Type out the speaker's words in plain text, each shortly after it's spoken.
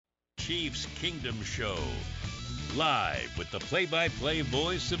Chiefs Kingdom Show. Live with the play-by-play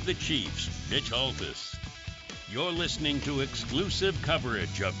voice of the Chiefs, Mitch Altus. You're listening to exclusive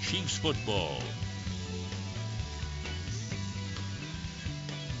coverage of Chiefs football.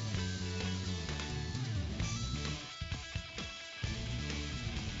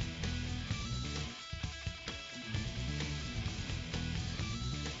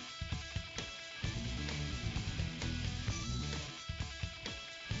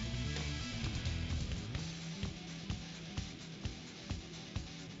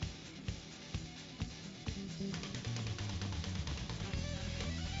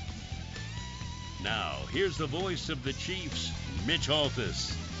 Now, here's the voice of the Chiefs, Mitch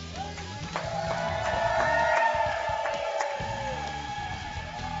Altus.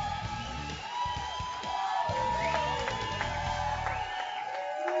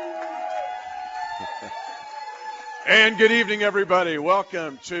 And good evening, everybody.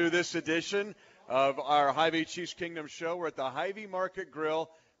 Welcome to this edition of our Hy-Vee Chiefs Kingdom Show. We're at the Hy-Vee Market Grill.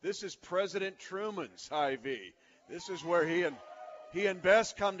 This is President Truman's Hy-Vee. This is where he and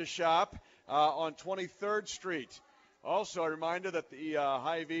Bess come to shop. On 23rd Street. Also, a reminder that the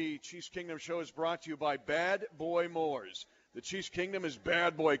Hy-Vee Chiefs Kingdom Show is brought to you by Bad Boy Mowers. The Chiefs Kingdom is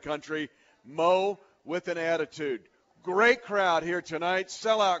bad boy country. Mow with an attitude. Great crowd here tonight.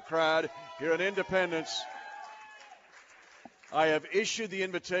 Sellout crowd here at Independence. I have issued the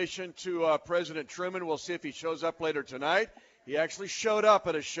invitation to President Truman. We'll see if he shows up later tonight. He actually showed up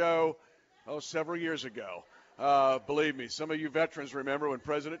at a show several years ago. Believe me, some of you veterans remember when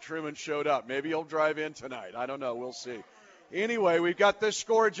President Truman showed up. Maybe he'll drive in tonight. I don't know. We'll see. Anyway, we've got this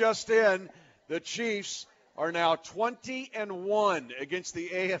score just in. The Chiefs are now 20-1 against the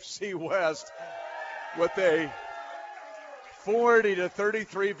AFC West with a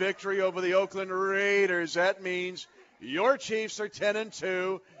 40-33 victory over the Oakland Raiders. That means your Chiefs are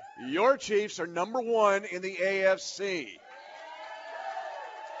 10-2. Your Chiefs are number one in the AFC.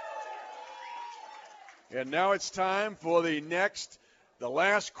 And now it's time for the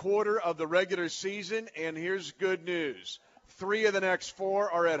last quarter of the regular season, and here's good news. 3 of the next 4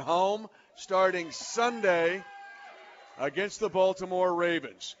 are at home, starting Sunday against the Baltimore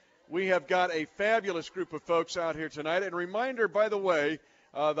Ravens. We have got a fabulous group of folks out here tonight. And reminder, by the way,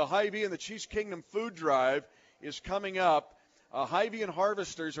 the Hy-Vee and the Chiefs Kingdom Food Drive is coming up. Hy-Vee and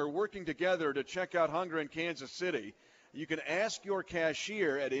Harvesters are working together to check out hunger in Kansas City. You can ask your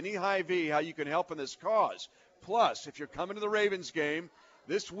cashier at any Hy-Vee how you can help in this cause. Plus, if you're coming to the Ravens game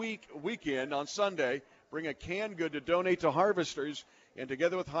this weekend on Sunday, bring a canned good to donate to Harvesters. And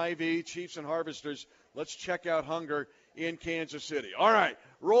together with Hy-Vee, Chiefs and Harvesters, let's check out hunger in Kansas City. All right,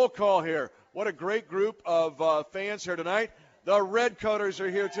 roll call here. What a great group of fans here tonight. The Redcoaters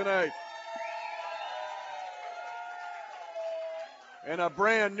are here tonight. And a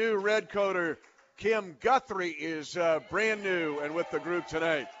brand new Redcoater, Kim Guthrie, is brand new and with the group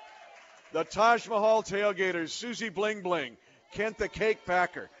tonight. The Taj Mahal Tailgaters, Susie Bling Bling, Kent the Cake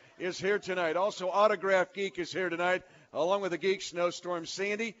Packer is here tonight. Also, Autograph Geek is here tonight, along with the Geek Snowstorm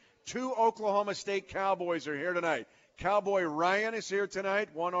Sandy. 2 Oklahoma State Cowboys are here tonight. Cowboy Ryan is here tonight,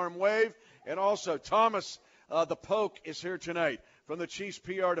 one-arm wave. And also Thomas the Poke is here tonight from the Chiefs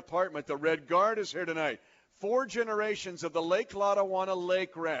PR department. The Red Guard is here tonight. 4 generations of the Lake Lotawana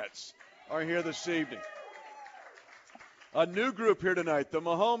Lake Rats are here this evening. A new group here tonight. The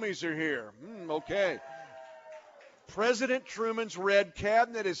Mahomies are here. Okay. President Truman's Red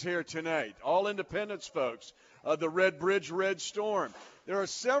Cabinet is here tonight. All Independence folks. The Red Bridge Red Storm. There are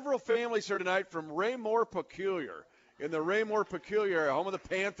several families here tonight from Raymore Peculiar. In the Raymore Peculiar, home of the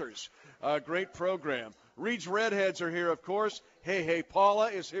Panthers. Great program. Reid's Redheads are here, of course. Hey Paula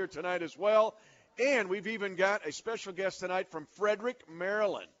is here tonight as well. And we've even got a special guest tonight from Frederick,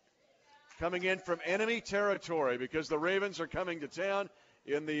 Maryland, coming in from enemy territory because the Ravens are coming to town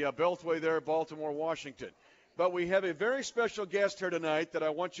in the Beltway there, Baltimore, Washington. But we have a very special guest here tonight that I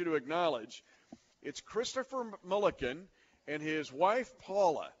want you to acknowledge. It's Christopher Mulliken and his wife,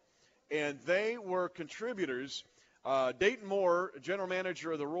 Paula, and they were contributors. Dayton Moore, general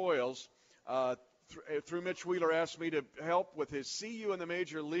manager of the Royals, through Mitch Wheeler, asked me to help with his See You in the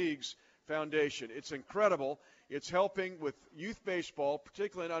Major Leagues Foundation. It's incredible. It's helping with youth baseball,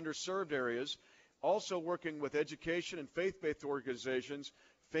 particularly in underserved areas, also working with education and faith-based organizations,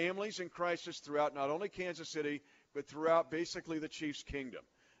 families in crisis throughout not only Kansas City, but throughout basically the Chiefs Kingdom.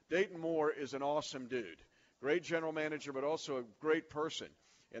 Dayton Moore is an awesome dude. Great general manager, but also a great person.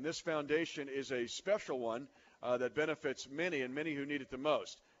 And this foundation is a special one that benefits many and many who need it the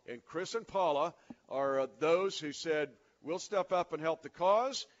most. And Chris and Paula are those who said, we'll step up and help the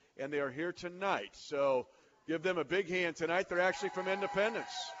cause, and they are here tonight. So give them a big hand tonight. They're actually from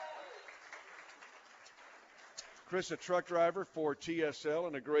Independence. Chris, a truck driver for TSL,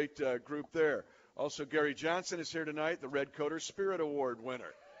 and a great group there. Also, Gary Johnson is here tonight, the Red Coater Spirit Award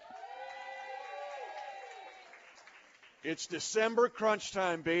winner. It's December crunch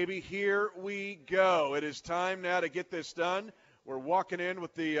time, baby. Here we go. It is time now to get this done. We're walking in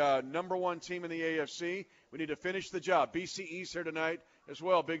with the number one team in the AFC. We need to finish the job. BCE's here tonight as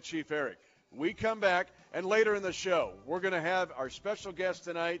well, Big Chief Eric. We come back, and later in the show, we're going to have our special guest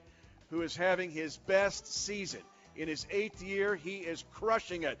tonight who is having his best season. In his 8th year, he is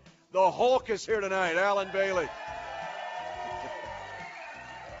crushing it. The Hulk is here tonight, Alan Bailey.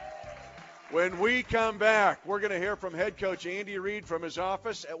 When we come back, we're going to hear from head coach Andy Reid from his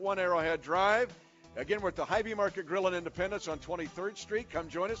office at 1 Arrowhead Drive. Again, we're at the Hy-Vee Market Grill in Independence on 23rd Street. Come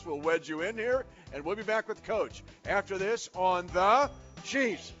join us. We'll wedge you in here, and we'll be back with Coach after this on the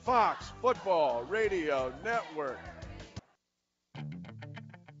Chiefs Fox Football Radio Network.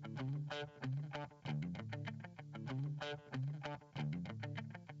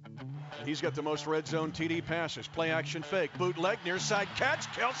 He's got the most red zone TD passes. Play action fake. Bootleg. Near side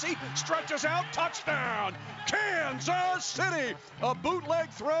catch. Kelsey stretches out. Touchdown. Kansas City. A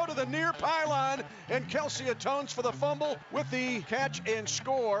bootleg throw to the near pylon. And Kelsey atones for the fumble with the catch and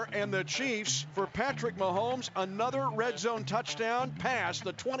score. And the Chiefs, for Patrick Mahomes, another red zone touchdown pass,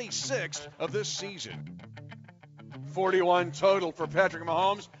 the 26th of this season. 41 total for Patrick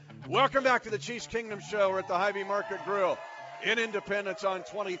Mahomes. Welcome back to the Chiefs Kingdom Show. We're at the Hy-Vee Market Grill in Independence on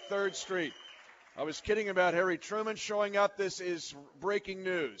 23rd Street. I was kidding about Harry Truman showing up. This is breaking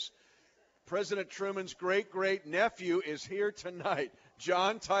news. President Truman's great nephew is here tonight,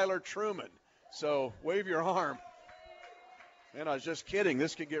 John Tyler Truman. So wave your arm. And I was just kidding.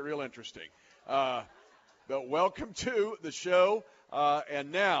 This could get real interesting. But welcome to the show.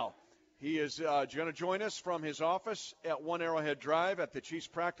 And now he is going to join us from his office at 1 Arrowhead Drive at the Chiefs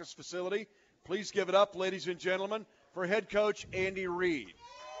practice facility. Please give it up, ladies and gentlemen, for head coach Andy Reid.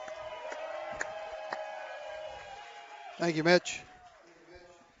 Thank you, Mitch.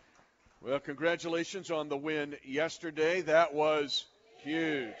 Well, congratulations on the win yesterday. That was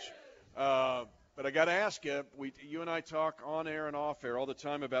huge. But I got to ask you, you and I talk on air and off air all the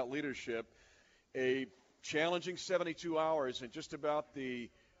time about leadership. A challenging 72 hours, and just about the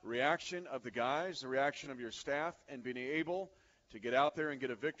reaction of the guys, the reaction of your staff, and being able to get out there and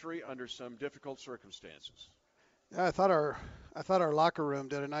get a victory under some difficult circumstances. Yeah, I thought our locker room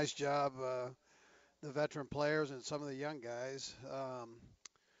did a nice job. The veteran players and some of the young guys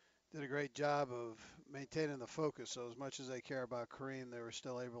did a great job of maintaining the focus. So as much as they care about Kareem, they were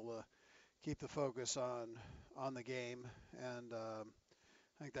still able to keep the focus on the game, and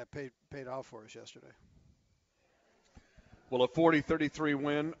I think that paid off for us yesterday. Well, a 40-33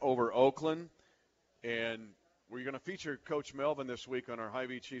 win over Oakland, and we're going to feature Coach Melvin this week on our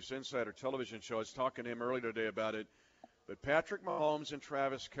Hy-Vee Chiefs Insider television show. I was talking to him earlier today about it. But Patrick Mahomes and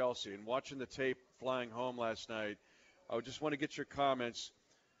Travis Kelce, and watching the tape flying home last night, I just want to get your comments.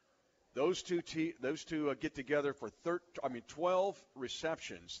 Those two get together for 12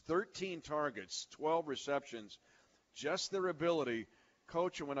 receptions, 13 targets, 12 receptions. Just their ability.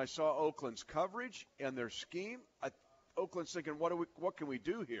 Coach, and when I saw Oakland's coverage and their scheme, Oakland's thinking, what can we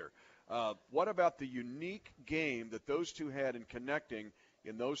do here? What about the unique game that those two had in connecting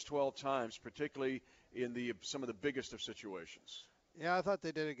in those 12 times, particularly in some of the biggest of situations? Yeah, I thought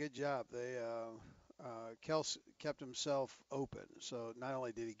they did a good job. Kelsey kept himself open. So not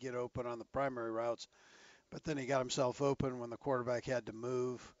only did he get open on the primary routes, but then he got himself open when the quarterback had to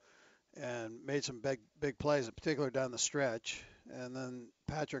move and made some big plays, particularly down the stretch. And then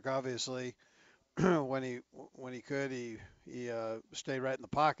Patrick, obviously, when he could, he stayed right in the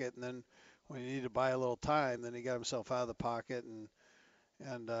pocket, and then when he needed to buy a little time, then he got himself out of the pocket,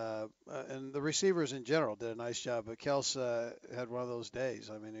 and the receivers in general did a nice job. But Kelsey had one of those days.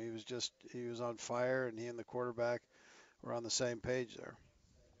 I mean, he was on fire, and he and the quarterback were on the same page there.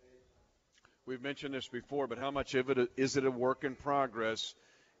 We've mentioned this before, but how much of it is it a work in progress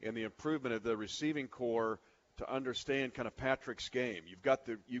in the improvement of the receiving core to understand kind of Patrick's game?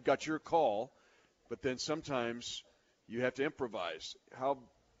 You've got your call, but then sometimes you have to improvise. How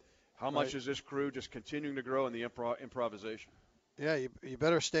much is this crew just continuing to grow in the improvisation? Yeah, you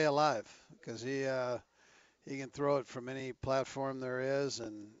better stay alive, because he can throw it from any platform there is,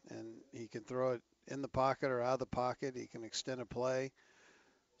 and he can throw it in the pocket or out of the pocket. He can extend a play.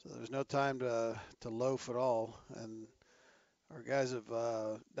 So there's no time to loaf at all. And our guys have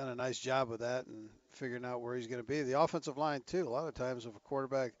done a nice job with that and figuring out where he's going to be. The offensive line, too. A lot of times if a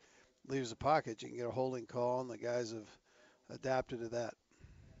quarterback leaves the pocket, you can get a holding call, and the guys have adapted to that.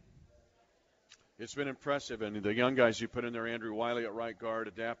 It's been impressive. And the young guys you put in there, Andrew Wiley at right guard,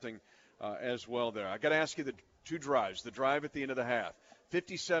 adapting as well there. I got to ask you the two drives. The drive at the end of the half,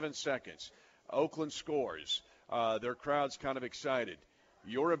 57 seconds. Oakland scores. Their crowd's kind of excited.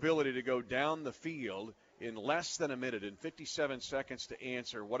 Your ability to go down the field in less than a minute, in 57 seconds to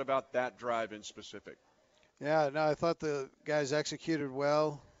answer. What about that drive in specific? Yeah, no, I thought the guys executed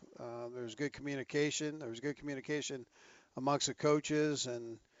well. There was good communication. There was good communication amongst the coaches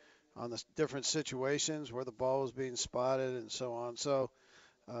and on the different situations where the ball was being spotted and so on. So,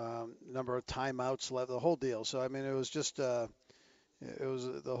 number of timeouts left, the whole deal. So, I mean, it was just, the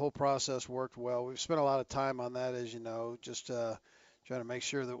whole process worked well. We've spent a lot of time on that, as you know, just trying to make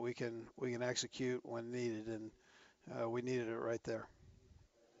sure that we can execute when needed, and we needed it right there.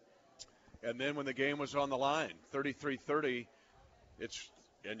 And then when the game was on the line, 33-30,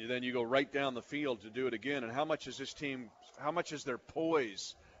 and then you go right down the field to do it again. And how much is their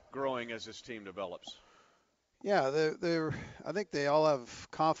poise growing as this team develops? Yeah, I think they all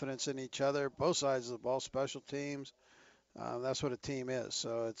have confidence in each other, both sides of the ball, special teams. That's what a team is.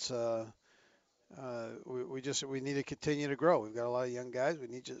 So it's we need to continue to grow. We've got a lot of young guys. We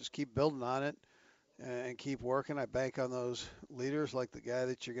need to just keep building on it and keep working. I bank on those leaders like the guy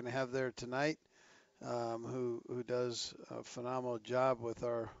that you're going to have there tonight, who does a phenomenal job with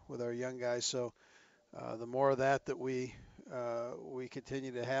our young guys. So the more of that we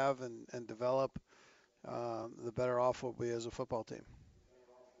continue to have and develop, the better off we'll be as a football team.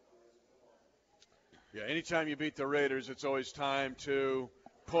 Yeah, anytime you beat the Raiders, it's always time to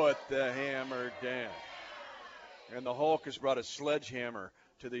put the hammer down. And the Hulk has brought a sledgehammer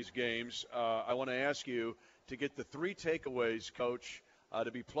to these games. I want to ask you to get the 3 takeaways, Coach, to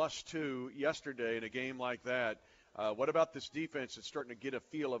be +2 yesterday in a game like that. What about this defense that's starting to get a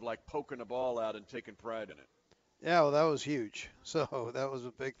feel of like poking the ball out and taking pride in it? Yeah, well, that was huge. So that was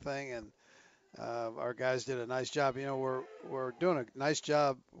a big thing, and our guys did a nice job. You know, we're doing a nice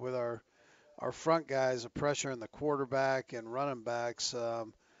job with our front guys of pressuring the quarterback and running backs,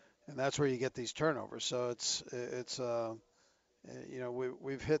 and that's where you get these turnovers. So it's you know,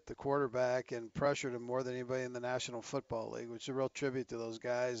 we've hit the quarterback and pressured him more than anybody in the National Football League, which is a real tribute to those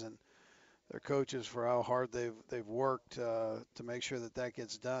guys and their coaches for how hard they've worked to make sure that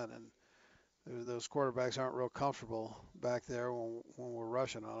gets done. And those quarterbacks aren't real comfortable back there when we're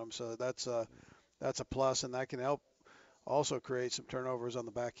rushing on them. So that's a plus, and that can help also create some turnovers on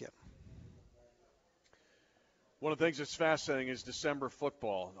the back end. One of the things that's fascinating is December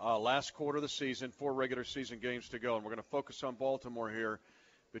football. Last quarter of the season, 4 regular season games to go, and we're going to focus on Baltimore here.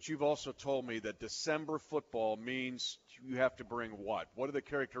 But you've also told me that December football means you have to bring what? What are the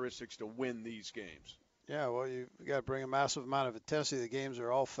characteristics to win these games? Yeah, well, you've got to bring a massive amount of intensity. The games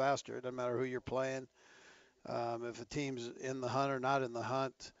are all faster. It doesn't matter who you're playing. If a team's in the hunt or not in the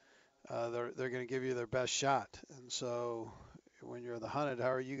hunt, they're going to give you their best shot. And so when you're in the hunted,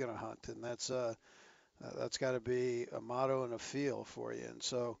 how are you going to hunt? And that's got to be a motto and a feel for you. And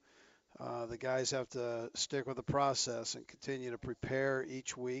so the guys have to stick with the process and continue to prepare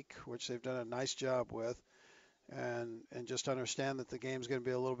each week, which they've done a nice job with, and just understand that the game's going to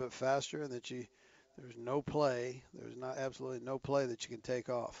be a little bit faster and that there's not absolutely no play that you can take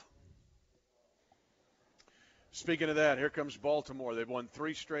off. Speaking of that, here comes Baltimore. They've won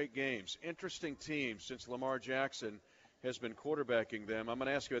 3 straight games. Interesting team since Lamar Jackson has been quarterbacking them. I'm going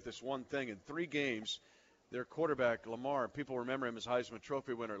to ask you about this one thing. In 3 games, their quarterback, Lamar, people remember him as Heisman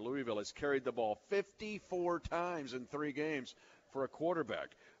Trophy winner at Louisville, has carried the ball 54 times in 3 games for a quarterback.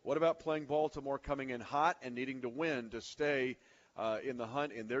 What about playing Baltimore coming in hot and needing to win to stay in the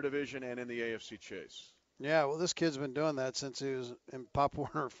hunt in their division and in the AFC chase? Yeah, well, this kid's been doing that since he was in Pop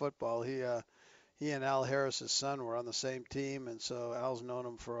Warner football. He and Al Harris, his son, were on the same team, and so Al's known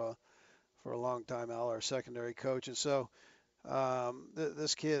him for a long time. Al, our secondary coach, and so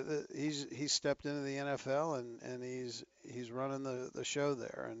this kid, he's stepped into the NFL and he's running the show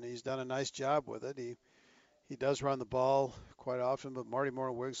there, and he's done a nice job with it. He does run the ball quite often, but Marty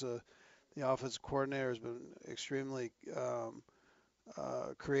Morton-Wiggs, the offensive coordinator, has been extremely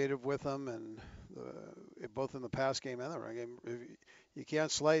creative with him, and both in the pass game and the run game. You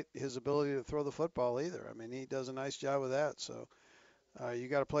can't slight his ability to throw the football either. I mean, he does a nice job with that. So you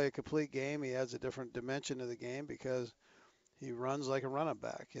got to play a complete game. He adds a different dimension to the game because he runs like a running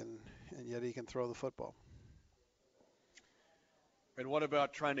back, and yet he can throw the football. And what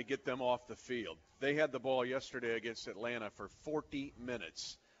about trying to get them off the field? They had the ball yesterday against Atlanta for 40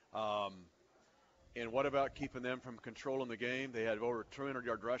 minutes. And what about keeping them from controlling the game? They had over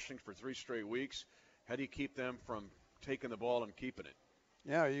 200-yard rushing for 3 straight weeks. How do you keep them from taking the ball and keeping it?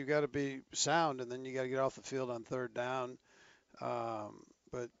 Yeah, you got to be sound, and then you got to get off the field on 3rd down.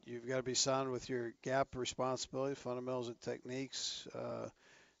 But you've got to be sound with your gap responsibility, fundamentals and techniques.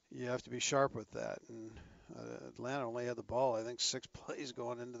 you have to be sharp with that. And Atlanta only had the ball, I think, 6 plays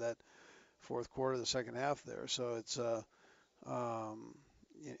going into that fourth quarter, the second half there. So it's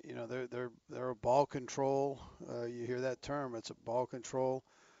they're a ball control. You hear that term? It's a ball control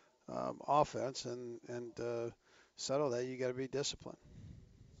offense, and settle that. You got to be disciplined.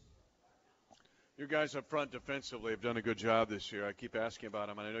 Your guys up front defensively have done a good job this year. I keep asking about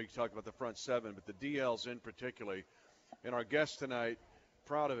them, and I know you talked about the front seven, but the DLs in particular. And our guest tonight,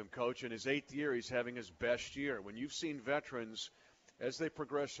 proud of him, Coach. In his 8th year, he's having his best year. When you've seen veterans, as they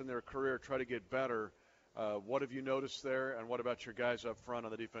progress in their career, try to get better, what have you noticed there, and what about your guys up front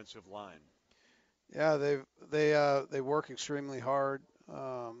on the defensive line? Yeah, they work extremely hard.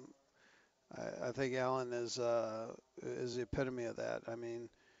 I think Allen is the epitome of that. I mean,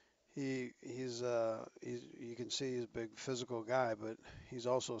 he's you can see he's a big physical guy, but he's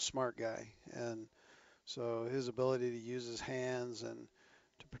also a smart guy, and so his ability to use his hands and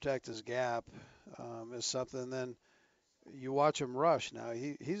to protect his gap is something. Then you watch him rush. Now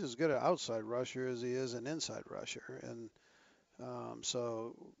he's as good an outside rusher as he is an inside rusher, and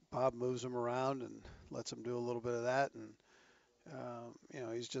so Bob moves him around and lets him do a little bit of that, and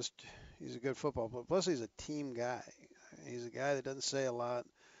he's a good football player. Plus he's a team guy. He's a guy that doesn't say a lot,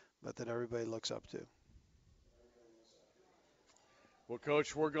 but that everybody looks up to. Well,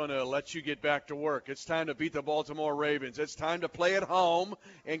 Coach, we're going to let you get back to work. It's time to beat the Baltimore Ravens. It's time to play at home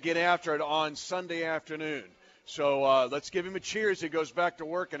and get after it on Sunday afternoon. So let's give him a cheer as he goes back to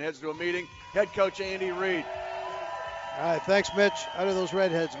work and heads to a meeting. Head coach Andy Reid. All right, thanks, Mitch. Out of those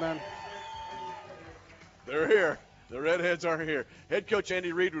redheads, man. They're here. The redheads are here. Head coach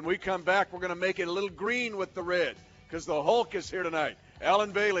Andy Reid, when we come back, we're going to make it a little green with the red because the Hulk is here tonight.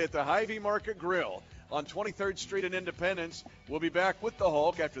 Alan Bailey at the Hy-Vee Market Grill on 23rd Street in Independence. We'll be back with the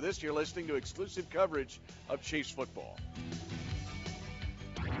Hulk after this. You're listening to exclusive coverage of Chiefs football.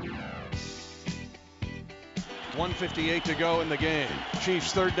 1:58 to go in the game.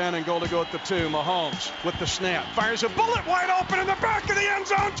 Chiefs 3rd down and goal to go at the 2. Mahomes with the snap. Fires a bullet wide open in the back of the end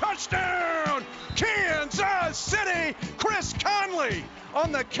zone. Touchdown! Kansas City! Chris Conley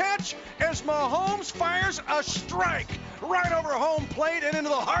on the catch as Mahomes fires a strike right over home plate and into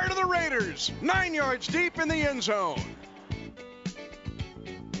the heart of the Raiders. 9 yards deep in the end zone.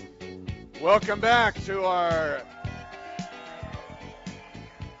 Welcome back to our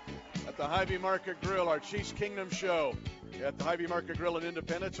the Hy-Vee Market Grill, our Chiefs Kingdom show at the Hy-Vee Market Grill in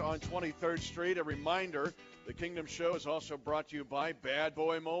Independence on 23rd Street. A reminder, the Kingdom show is also brought to you by Bad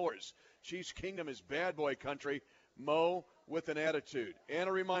Boy Mowers. Chiefs Kingdom is bad boy country. Mow with an attitude. And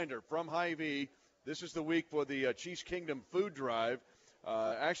a reminder from Hy-Vee, this is the week for the Chiefs Kingdom food drive,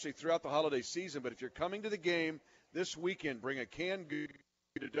 actually throughout the holiday season. But if you're coming to the game this weekend, bring a canned good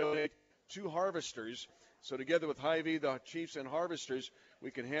to donate to Harvesters. So together with Hy-Vee, the Chiefs and Harvesters,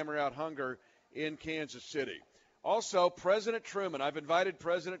 we can hammer out hunger in Kansas City. Also, President Truman. I've invited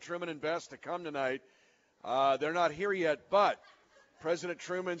President Truman and Bess to come tonight. They're not here yet, but President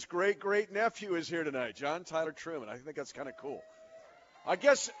Truman's great-great-nephew is here tonight, John Tyler Truman. I think that's kind of cool. I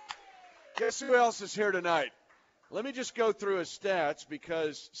guess who else is here tonight? Let me just go through his stats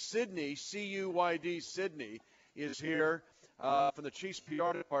because Sydney, C-U-Y-D, Sydney, is here from the Chiefs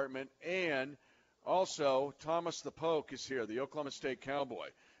PR department, and also, Thomas the Poke is here, the Oklahoma State Cowboy.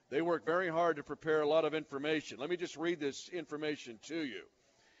 They work very hard to prepare a lot of information. Let me just read this information to you.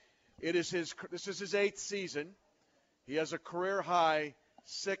 This is his 8th season. He has a career-high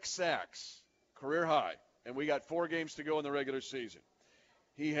 6 sacks, career-high, and we got 4 games to go in the regular season.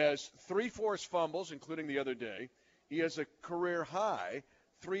 He has 3 forced fumbles, including the other day. He has a career-high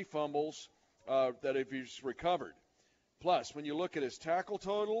 3 fumbles that he's recovered. Plus, when you look at his tackle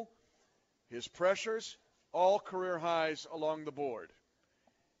total, his pressures, all career highs along the board.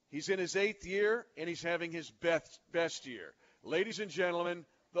 He's in his 8th year, and he's having his best year. Ladies and gentlemen,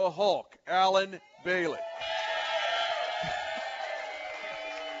 the Hulk, Alan Bailey.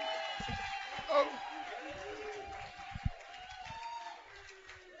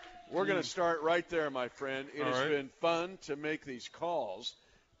 We're going to start right there, my friend. It has been fun to make these calls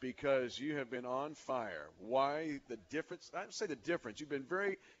because you have been on fire. Why the difference? I don't say the difference. You've been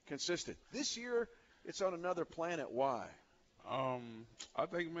very consistent. This year, it's on another planet. Why? I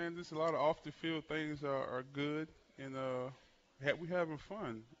think, man, just a lot of off-the-field things are good, and we having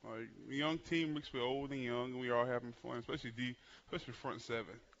fun. Like, the young team mixed with old and young, and we all having fun, especially front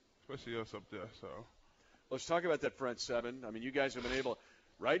seven, especially us up there. So let's talk about that front seven. I mean, you guys have been able.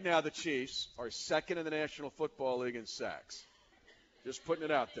 Right now, the Chiefs are 2nd in the National Football League in sacks. Just putting it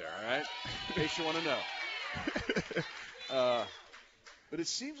out there, all right? In case you want to know. But it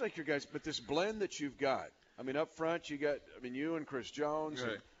seems like your guys, but this blend that you've got, I mean, up front, you and Chris Jones,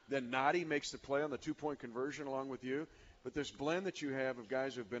 right. and Then Noddy makes the play on the two-point conversion along with you. But this blend that you have of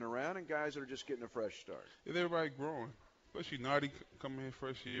guys who have been around and guys that are just getting a fresh start. Is everybody growing? Especially Noddy coming in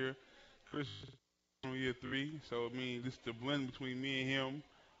first year. Chris on year 3. So, I mean, this the blend between me and him,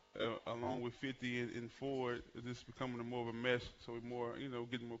 along with 50 and Ford, is just becoming more of a mesh. So we're more,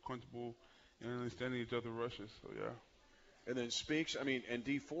 getting more comfortable and understanding each other's rushes. So, yeah. And then Speaks, and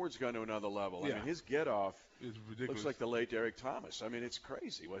D. Ford's gone to another level. Yeah. His get-off is ridiculous. Looks like the late Derek Thomas. It's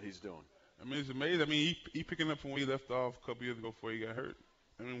crazy what he's doing. It's amazing. He picking up from where he left off a couple years ago before he got hurt.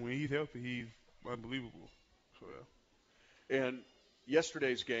 When he's healthy, he's unbelievable. So, yeah. And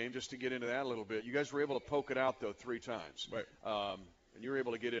yesterday's game, just to get into that a little bit, you guys were able to poke it out, though, 3 times. Right. And you were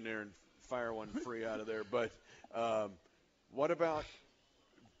able to get in there and fire one free out of there. But what about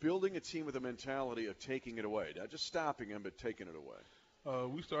building a team with a mentality of taking it away? Not just stopping them, but taking it away.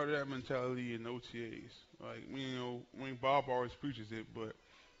 We started that mentality in OTAs. Bob always preaches it, but,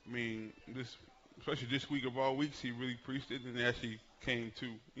 especially this week of all weeks, he really preached it and it actually came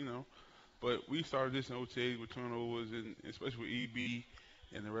to, But we started this in OTAs with turnovers, and especially with EB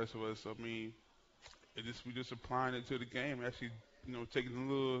and the rest of us. We're just applying it to the game, actually, taking a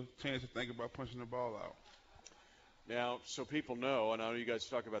little chance to think about punching the ball out. Now, so people know, and I know you guys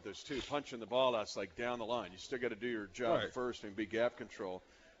talk about this too, punching the ball out's like down the line. You still got to do your job first and be gap control.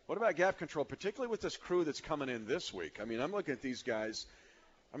 What about gap control, particularly with this crew that's coming in this week? I'm looking at these guys.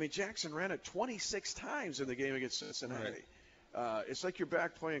 Jackson ran it 26 times in the game against Cincinnati. Right. It's like you're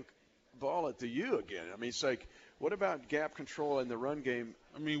back playing ball at the U again. It's like, what about gap control in the run game?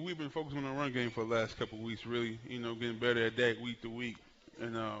 We've been focusing on the run game for the last couple of weeks, really, getting better at that week to week.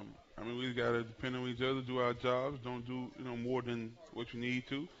 And, we got to depend on each other, do our jobs, don't do, more than what you need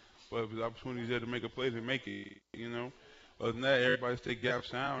to. But if there's opportunities there to make a play, then make it, Other than that, everybody stay gap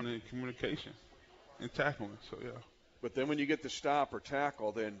sound and communication and tackling. So, yeah. But then when you get the stop or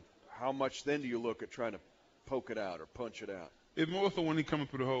tackle, then how much then do you look at trying to poke it out or punch it out? It's more so when he coming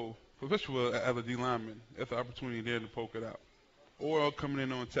through the hole, especially as a D lineman. That's an opportunity there to poke it out. Or coming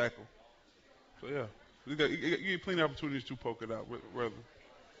in on tackle. So, yeah. You get plenty of opportunities to poke it out, rather.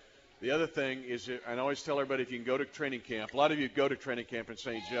 The other thing is, I always tell everybody, if you can go to training camp, a lot of you go to training camp in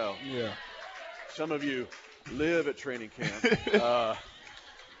St. Joe. Yeah. Some of you live at training camp,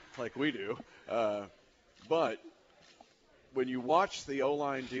 like we do. But when you watch the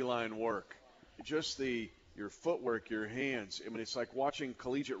O-line, D-line work, just your footwork, your hands, it's like watching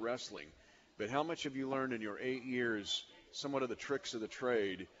collegiate wrestling. But how much have you learned in your 8 years, somewhat of the tricks of the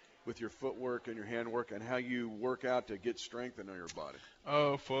trade, with your footwork and your handwork and how you work out to get strength in your body?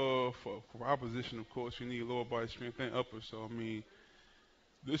 For our position, of course, you need lower body strength and upper. So,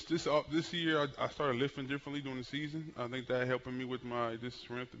 this year I started lifting differently during the season. I think that helping me with my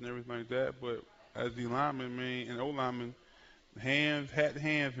strength and everything like that. But as the lineman, and O-lineman, hands,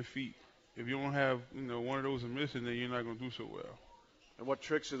 and feet. If you don't have, one of those are missing, then you're not going to do so well. And what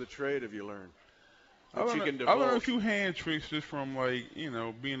tricks of the trade have you learned? I learned a few hand tricks just from,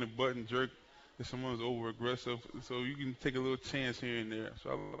 being a button jerk if someone's over-aggressive. So you can take a little chance here and there.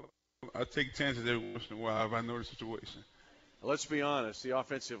 So I take chances every once in a while if I know the situation. Well, let's be honest. The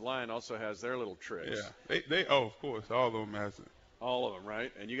offensive line also has their little tricks. Yeah. Of course. All of them has it. All of them,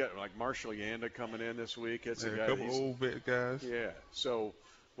 right? And you got, Marshall Yanda coming in this week. It's a guy. A couple old vet guys. Yeah. So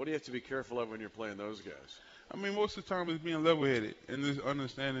what do you have to be careful of when you're playing those guys? Most of the time it's being level-headed and just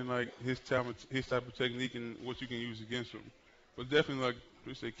understanding, his talent, his type of technique and what you can use against him. But definitely,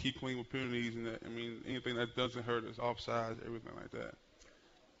 keep clean with penalties and that. Anything that doesn't hurt us, offsides, everything like that.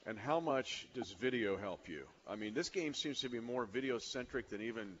 And how much does video help you? This game seems to be more video-centric than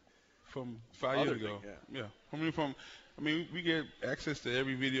even from 5 years ago. Yeah. We get access to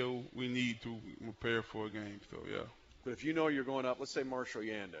every video we need to prepare for a game. So, yeah. But if you're going up, let's say Marshall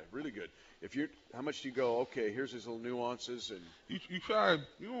Yanda, really good. How much do you go, okay, here's his little nuances? And you try,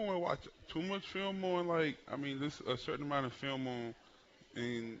 you don't want to watch too much film on, there's a certain amount of film on,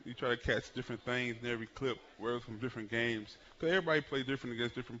 and you try to catch different things in every clip, whether from different games. Because everybody plays different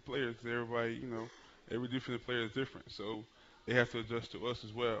against different players. Everybody, every different player is different. So they have to adjust to us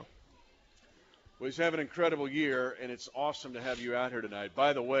as well. Well, he's having an incredible year, and it's awesome to have you out here tonight.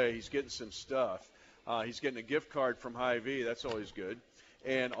 By the way, he's getting some stuff. He's getting a gift card from Hy-Vee. That's always good.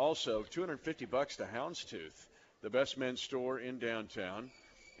 And also $250 to Houndstooth, the best men's store in downtown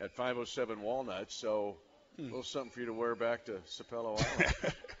at 507 Walnut. So a little something for you to wear back to Sapelo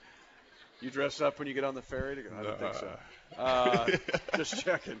Island. You dress up when you get on the ferry? I don't think so. Just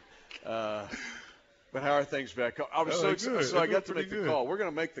checking. But how are things back? I was so excited. So I got to make the call.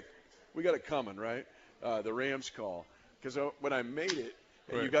 We got it coming, right? The Rams call. Because when I made it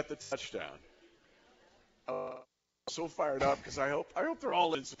and you got the touchdown, so fired up because I hope they're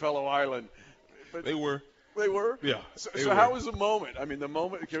all in Sapelo Island. But They were. They were? Yeah. So how was the moment? I mean, the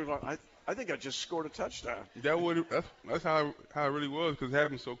moment, I think I just scored a touchdown. That's how it really was because it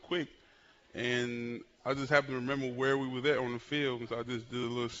happened so quick. And I just happened to remember where we were at on the field, so I just did a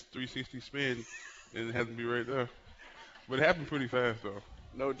little 360 spin, and it happened to be right there. But it happened pretty fast, though.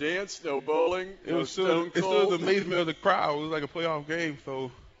 No dance, no bowling, It's still the amazement of the crowd. It was like a playoff game, so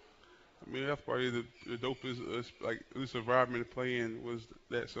I mean that's probably the dopest like this environment to play in was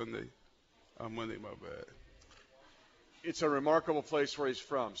that Sunday, Monday, my bad. It's a remarkable place where he's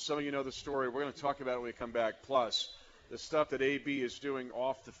from. Some of you know the story. We're going to talk about it when we come back. Plus, the stuff that AB is doing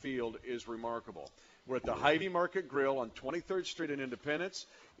off the field is remarkable. We're at the Hy-Vee Market Grill on 23rd Street in Independence.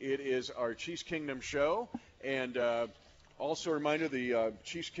 It is our Chiefs Kingdom show. And also a reminder, the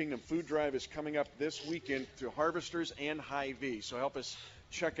Chiefs Kingdom food drive is coming up this weekend through Harvesters and Hy-Vee. So help us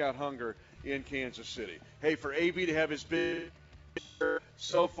check out hunger in Kansas City. Hey, for AB to have his big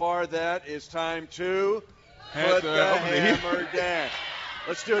so far, that is time to put the hammer down.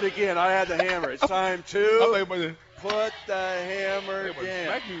 Let's do it again. I had the hammer. It's time to put the hammer down.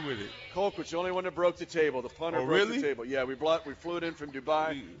 Smack me with it. Colquitt's the only one that broke the table. The punter broke the table. Yeah, we flew it in from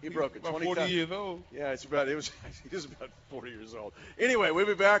Dubai. He broke it. About 40 years old. Yeah, he was about 40 years old. Anyway, we'll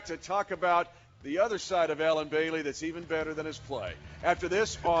be back to talk about the other side of Alan Bailey that's even better than his play. After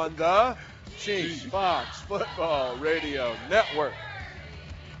this on the Chiefs Fox Football Radio Network.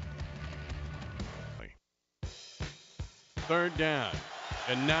 Third down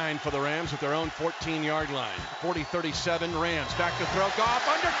and 9 for the Rams at their own 14-yard line. 40-37 Rams. Back to throw. Goff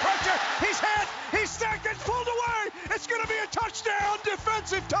under pressure. He's hit. He's sacked. It's pulled away. It's going to be a touchdown.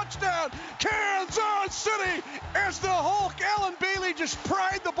 Defensive touchdown. Kansas City as the Hulk. Alan Bailey just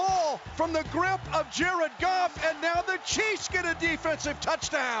pried the ball from the grip of Jared Goff. And now the Chiefs get a defensive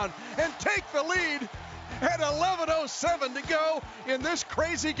touchdown and take the lead at 11:07 to go in this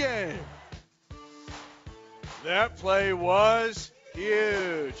crazy game. That play was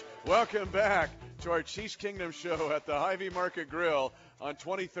huge. Welcome back to our Chiefs Kingdom show at the Hy-Vee Market Grill on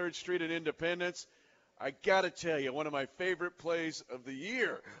 23rd Street in Independence. I got to tell you, one of my favorite plays of the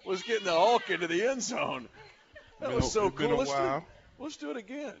year was getting the Hulk into the end zone. That was so cool. Let's do it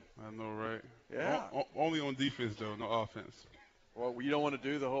again. I know, right? Yeah. Only on defense, though, no offense. Well, you don't want to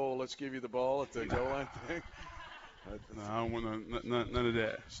do the whole let's give you the ball at the goal line thing? No, I don't want none of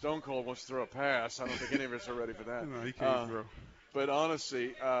that. Stone Cold wants to throw a pass. I don't think any of us are ready for that. No, he can't throw. But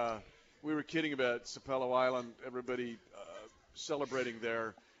honestly, we were kidding about Sapelo Island, everybody celebrating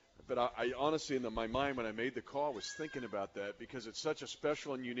there. But I honestly, my mind when I made the call, was thinking about that because it's such a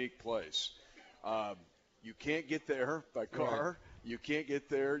special and unique place. You can't get there by car. Right. You can't get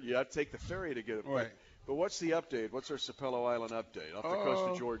there. You have to take the ferry to get it. Right. But what's the update? What's our Sapelo Island update off the coast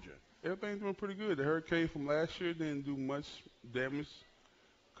of Georgia? Everything's doing pretty good. The hurricane from last year didn't do much damage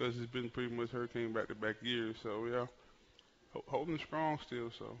because it's been pretty much hurricane back-to-back years. So, yeah, holding strong still.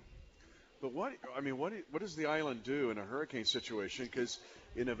 So, but what does the island do in a hurricane situation? Because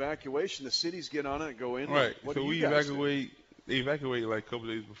in evacuation, the cities get on it and go in. Right. What so do we you guys evacuate. They evacuate like a couple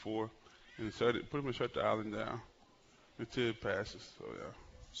days before, and pretty much shut the island down until it passes. So, yeah.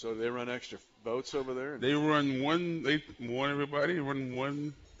 So they run extra boats over there. They run one. They warn everybody. Run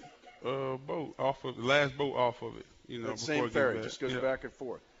one. Boat off of the last boat off of it, that same ferry just goes back and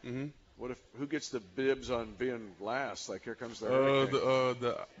forth. Mm-hmm. Who gets the bibs on being last? Like here comes the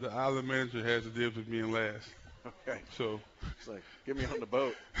hurricane. The island manager has the dibs of being last. Okay. So it's like get me on the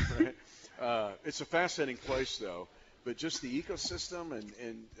boat. Right? It's a fascinating place though, but just the ecosystem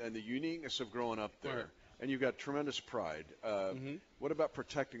and the uniqueness of growing up there. Right. And you've got tremendous pride. What about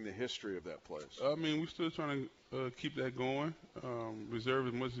protecting the history of that place? I mean, we're still trying to keep that going, reserve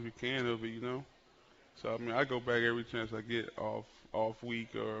as much as we can of it, you know. So, I mean, I go back every chance I get off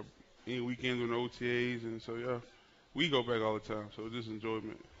week or any weekends on OTAs. And so, yeah, we go back all the time. So it's just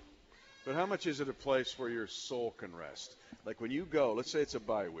enjoyment. But how much is it a place where your soul can rest? Like when you go, let's say it's a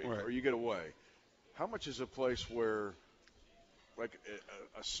bye week or you get away, how much is a place where – like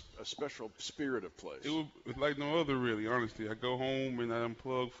a special spirit of place? It's like no other, really, honestly. I go home and I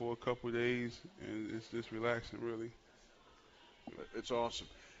unplug for a couple of days, and it's just relaxing, really. It's awesome.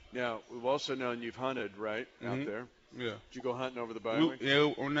 Now, we've also known you've hunted, right, out there? Yeah. Did you go hunting over the bye week?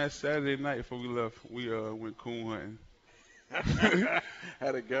 Yeah, on that Saturday night before we left, we went coon hunting.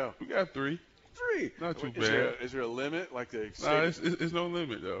 How'd it go? We got 3. 3? Not too bad. Is there a limit? Like they say? No, it's no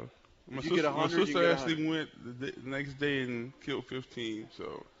limit, though. My sister actually went the next day and killed 15,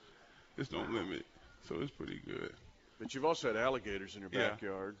 so it's no limit. So it's pretty good. But you've also had alligators in your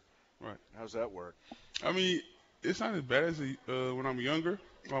backyard. Right. How's that work? I mean, it's not as bad as when I'm younger.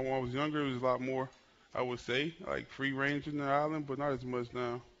 When I was younger, it was a lot more. I would say, like free range in the island, but not as much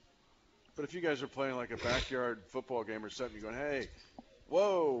now. But if you guys are playing like a backyard football game or something, you're going, hey,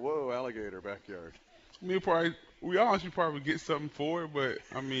 whoa, alligator backyard. I mean, we honestly probably get something for it, but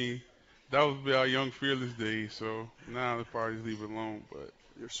I mean, that would be our young fearless days. So now let's probably just leave it alone. But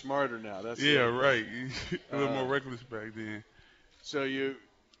You're smarter now. That's yeah, it. right. A little more reckless back then. So you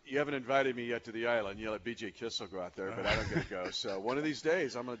haven't invited me yet to the island. You let BJ Kissel go out there, but I don't get to go. So one of these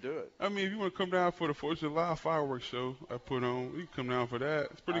days, I'm going to do it. I mean, if you want to come down for the 4th of July fireworks show I put on, you can come down for that.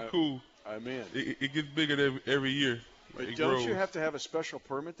 It's pretty cool. I'm in. It gets bigger every year. But it don't grows. you have to have a special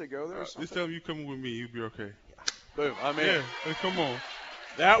permit to go there or something? Just tell them you coming with me, you'll be okay. Boom, I'm in. Yeah, hey, come on.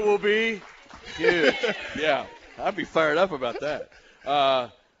 That will be huge. Yeah, I'd be fired up about that.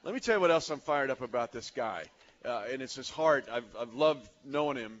 Let me tell you what else I'm fired up about this guy. And it's his heart. I've loved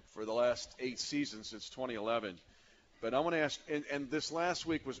knowing him for the last 8 seasons since 2011. But I want to ask, and this last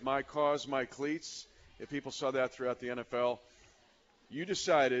week was My Cause, My Cleats. If people saw that throughout the NFL, you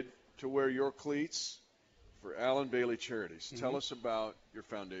decided to wear your cleats for Alan Bailey Charities. Mm-hmm. Tell us about your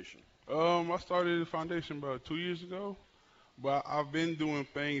foundation. I started the foundation about 2 years ago, but I've been doing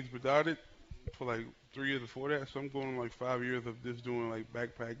things without it for like 3 years before that. So I'm going like 5 years of just doing like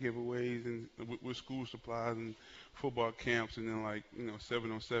backpack giveaways and with school supplies and football camps, and then like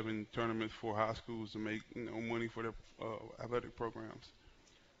 7-on-7 tournaments for high schools to make money for their athletic programs.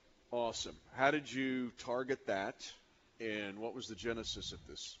 Awesome. How did you target that, and what was the genesis of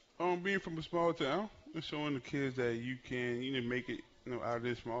this? Being from a small town and showing the kids that you can make it out of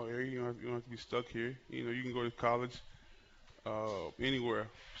this small area. You don't have to be stuck here. You can go to college anywhere.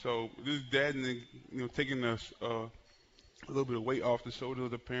 So this dad and taking us a little bit of weight off the shoulders of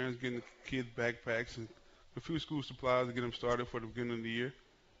the parents, getting the kids backpacks and a few school supplies to get them started for the beginning of the year.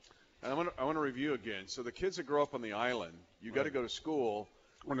 And I want to review again. So the kids that grow up on the island, you got to go to school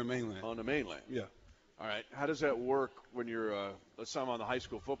on the mainland. On the mainland. Yeah. All right. How does that work when you're, let's say I'm on the high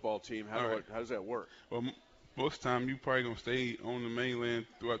school football team? How does that work? Well, most of the time you probably going to stay on the mainland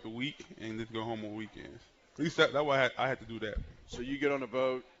throughout the week and just go home on weekends. At least that's why I had to do that. So you get on a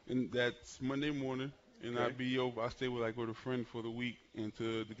boat. And that's Monday morning, and Okay. I stay with a friend for the week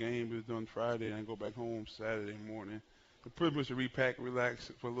until the game is done Friday, and I go back home Saturday morning. But pretty much to repack, relax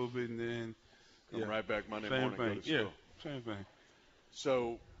for a little bit, and then Come right back Monday same morning. thing. Go to school. Yeah, same thing.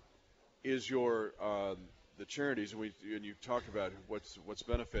 So is your the charities, and you've talked about what's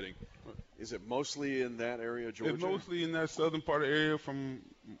benefiting. Is it mostly in that area of Georgia? It's mostly in that southern part of the area from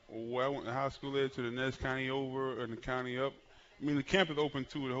where I went to high school there to the next county over and the county up. I mean, the camp is open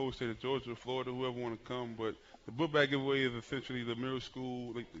to the whole state of Georgia, Florida, whoever want to come. But the book bag giveaway is essentially the middle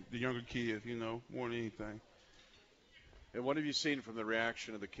school, like the younger kids, more than anything. And what have you seen from the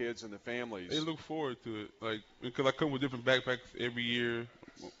reaction of the kids and the families? They look forward to it, because I come with different backpacks every year.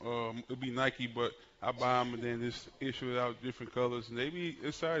 It'll be Nike, but I buy them and then just issue it out different colors, and they be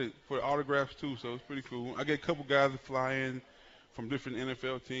excited for autographs too. So it's pretty cool. I get a couple guys that fly in from different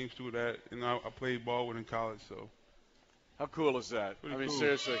NFL teams to that, and I played ball with in college. So how cool is that? Pretty I mean, cool.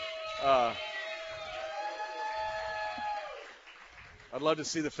 seriously. I'd love to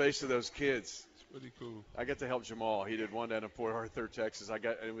see the face of those kids. It's pretty cool. I got to help Jamal. He did one down in Port Arthur, Texas.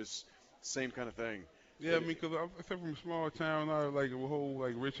 It was the same kind of thing. Yeah, I mean, because I'm from a small town, not like a whole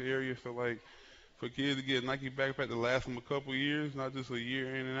rich area, so for kids to get a Nike backpack to last them a couple of years, not just a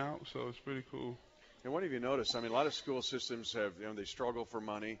year in and out, so it's pretty cool. And what have you noticed? I mean, a lot of school systems have, they struggle for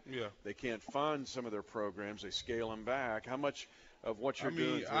money. Yeah. They can't fund some of their programs. They scale them back. How much of what you're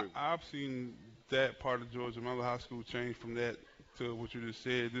doing through? I've seen that part of Georgia, my high school, change from that to what you just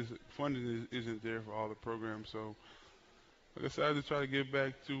said. This funding isn't there for all the programs, so like I said, I just try to give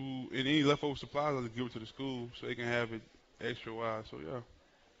back to, and any leftover supplies, I just give it to the school so they can have it extra wide. So, yeah.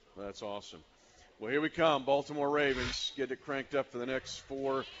 That's awesome. Well, here we come. Baltimore Ravens get it cranked up for the next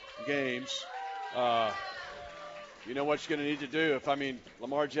 4 games. You know what you're going to need to do.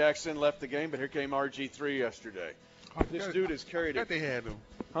 Lamar Jackson left the game, but here came RG3 yesterday. This dude has carried it. I forgot they had him.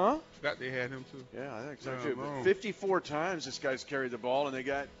 Huh? Forgot they had him, too. Yeah, I think so, too. But 54 times this guy's carried the ball, and they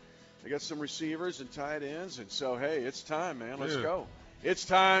got some receivers and tight ends. And so, hey, it's time, man. Let's go. It's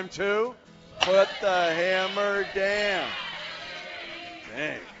time to put the hammer down.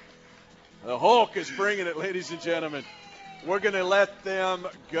 Dang. The Hulk is bringing it, ladies and gentlemen. We're going to let them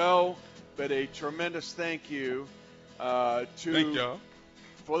go, but a tremendous thank you Thank y'all.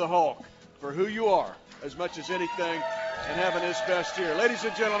 for the Hulk, for who you are, as much as anything, and having his best year. Ladies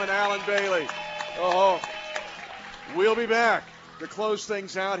and gentlemen, Alan Bailey, the Hulk. We'll be back to close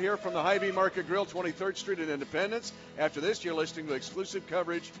things out here from the Hy-Vee Market Grill, 23rd Street in Independence. After this, you're listening to exclusive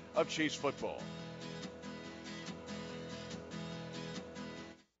coverage of Chiefs football.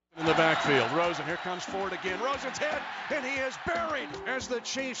 in the backfield. Rosen, here comes Ford again. Rosen's hit, and he is buried as the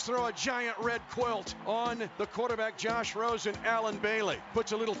Chiefs throw a giant red quilt on the quarterback, Josh Rosen. Alan Bailey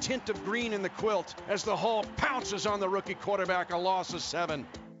puts a little tint of green in the quilt as the Hall pounces on the rookie quarterback, a loss of 7.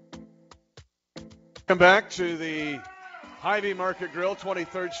 Welcome back to the Hy-Vee Market Grill,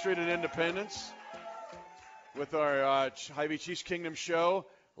 23rd Street in Independence, with our Hy-Vee Chiefs Kingdom show.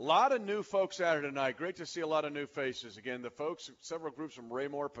 A lot of new folks out here tonight. Great to see a lot of new faces. Again, the folks, several groups from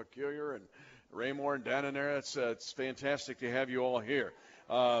Raymore, Peculiar, and Raymore and down in there. It's fantastic to have you all here.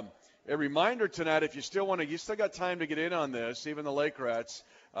 A reminder tonight, if you still got time to get in on this, even the Lake Rats.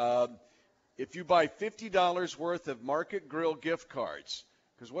 If you buy $50 worth of Market Grill gift cards,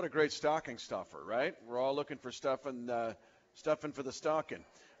 because what a great stocking stuffer, right? We're all looking for stuffing for the stocking.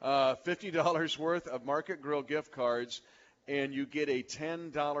 $50 worth of Market Grill gift cards, and you get a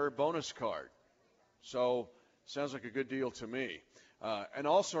 $10 bonus card. So, sounds like a good deal to me. And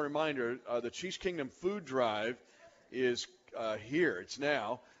also a reminder, the Chiefs Kingdom Food Drive is here. It's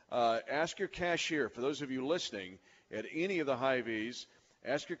now. Ask your cashier, for those of you listening at any of the Hy-Vees,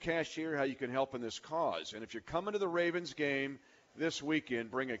 ask your cashier how you can help in this cause. And if you're coming to the Ravens game this weekend,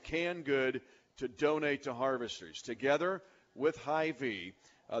 bring a canned good to donate to Harvesters. Together with Hy-Vee,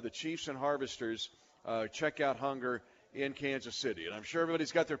 the Chiefs and Harvesters check out hunger in Kansas City. And I'm sure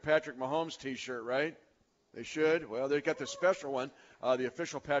everybody's got their Patrick Mahomes t-shirt, right? They should. Well, they've got the special one, the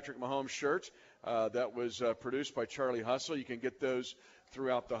official Patrick Mahomes shirt that was produced by Charlie Hustle. You can get those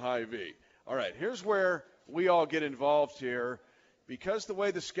throughout the Hy-Vee. All right, here's where we all get involved here. Because the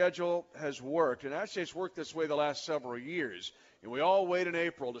way the schedule has worked, and actually it's worked this way the last several years, and we all wait in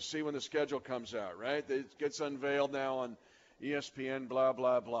April to see when the schedule comes out, right? It gets unveiled now on ESPN, blah,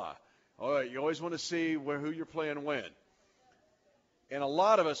 blah, blah. All right, you always want to see who you're playing when. And a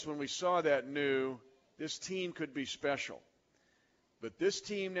lot of us, when we saw that, knew this team could be special. But this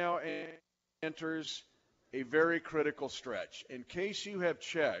team now enters a very critical stretch. In case you have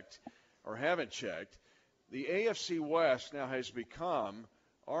checked or haven't checked, the AFC West now has become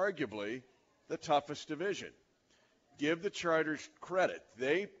arguably the toughest division. Give the Chargers credit.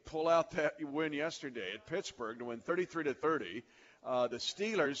 They pull out that win yesterday at Pittsburgh to win 33-30. The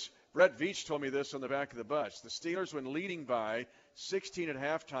Steelers, Brett Veach told me this on the back of the bus. The Steelers, when leading by 16 at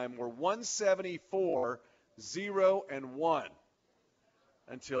halftime, were 174-0-1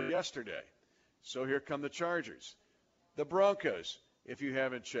 until yesterday. So here come the Chargers. The Broncos, if you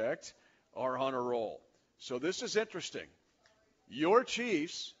haven't checked, are on a roll. So this is interesting. Your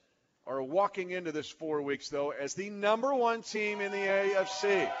Chiefs are walking into this 4 weeks, though, as the number one team in the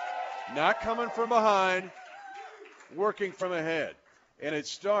AFC. Not coming from behind, working from ahead. And it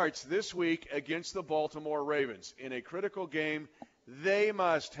starts this week against the Baltimore Ravens in a critical game they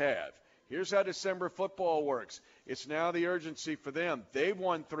must have. Here's how December football works. It's now the urgency for them. They've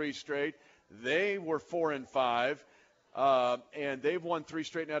won 3 straight. They were 4-5. And they've won 3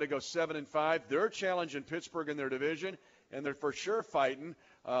 straight now to go 7-5. They're challenging Pittsburgh in their division, and they're for sure fighting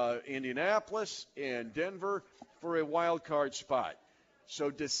Indianapolis and Denver for a wild card spot. So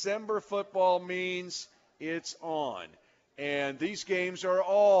December football means it's on. And these games are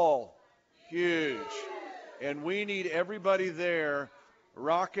all huge. And we need everybody there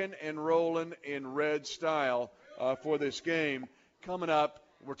rocking and rolling in red style for this game coming up.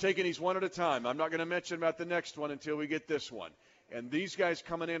 We're taking these one at a time. I'm not going to mention about the next one until we get this one. And these guys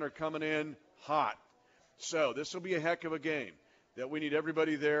coming in are coming in hot. So this will be a heck of a game that we need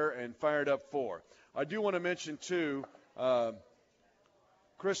everybody there and fired up for. I do want to mention, too,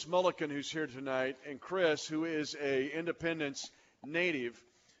 Chris Mulliken, who's here tonight, and Chris, who is a Independence native,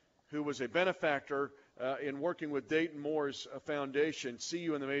 who was a benefactor in working with Dayton Moore's foundation, See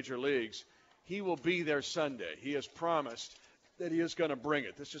You in the Major Leagues. He will be there Sunday. He has promised that he is going to bring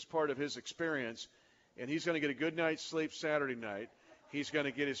it. This is part of his experience, and he's going to get a good night's sleep Saturday night. He's going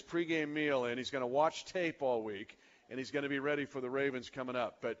to get his pregame meal in. He's going to watch tape all week, and he's going to be ready for the Ravens coming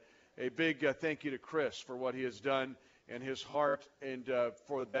up. But a big thank you to Chris for what he has done and his heart, and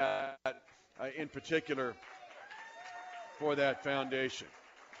for that, in particular, for that foundation.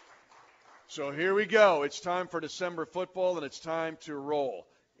 So here we go. It's time for December football, and it's time to roll.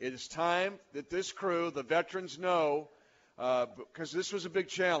 It is time that this crew, the veterans, know, because this was a big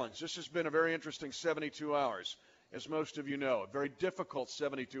challenge. This has been a very interesting 72 hours, as most of you know, a very difficult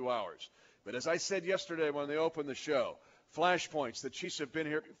 72 hours. But as I said yesterday when they opened the show, flashpoints, the Chiefs have been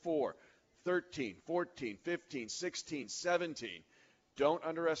here before, 13, 14, 15, 16, 17. Don't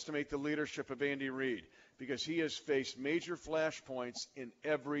underestimate the leadership of Andy Reid, because he has faced major flashpoints in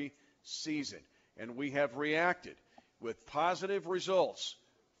every season. And we have reacted with positive results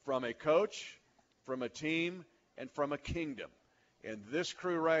from a coach, from a team, and from a kingdom. And this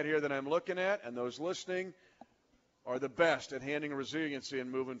crew right here that I'm looking at and those listening are the best at handling resiliency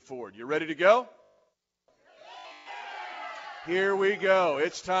and moving forward. You ready to go? Here we go.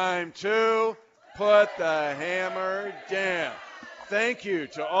 It's time to put the hammer down. Thank you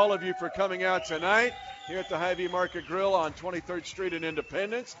to all of you for coming out tonight here at the Hy-Vee Market Grill on 23rd Street in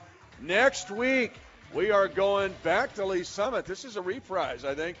Independence. Next week, we are going back to Lee Summit. This is a reprise,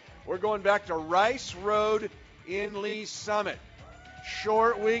 I think. We're going back to Rice Road in Lee Summit.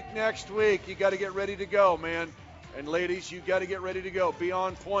 Short week next week. You got to get ready to go, man. And ladies, you got to get ready to go. Be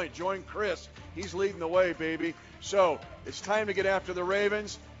on point. Join Chris. He's leading the way, baby. So it's time to get after the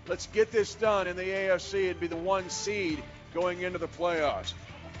Ravens. Let's get this done in the AFC and be the 1 seed going into the playoffs.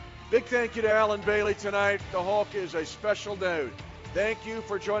 Big thank you to Alan Bailey tonight. The Hulk is a special dude. Thank you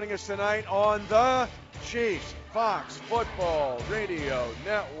for joining us tonight on the Chiefs Fox Football Radio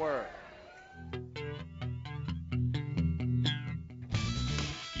Network.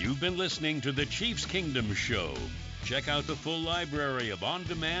 You've been listening to the Chiefs Kingdom Show. Check out the full library of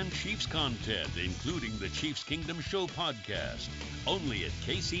on-demand Chiefs content, including the Chiefs Kingdom Show podcast, only at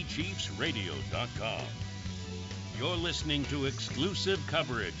kcchiefsradio.com. You're listening to exclusive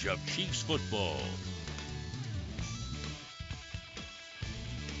coverage of Chiefs football.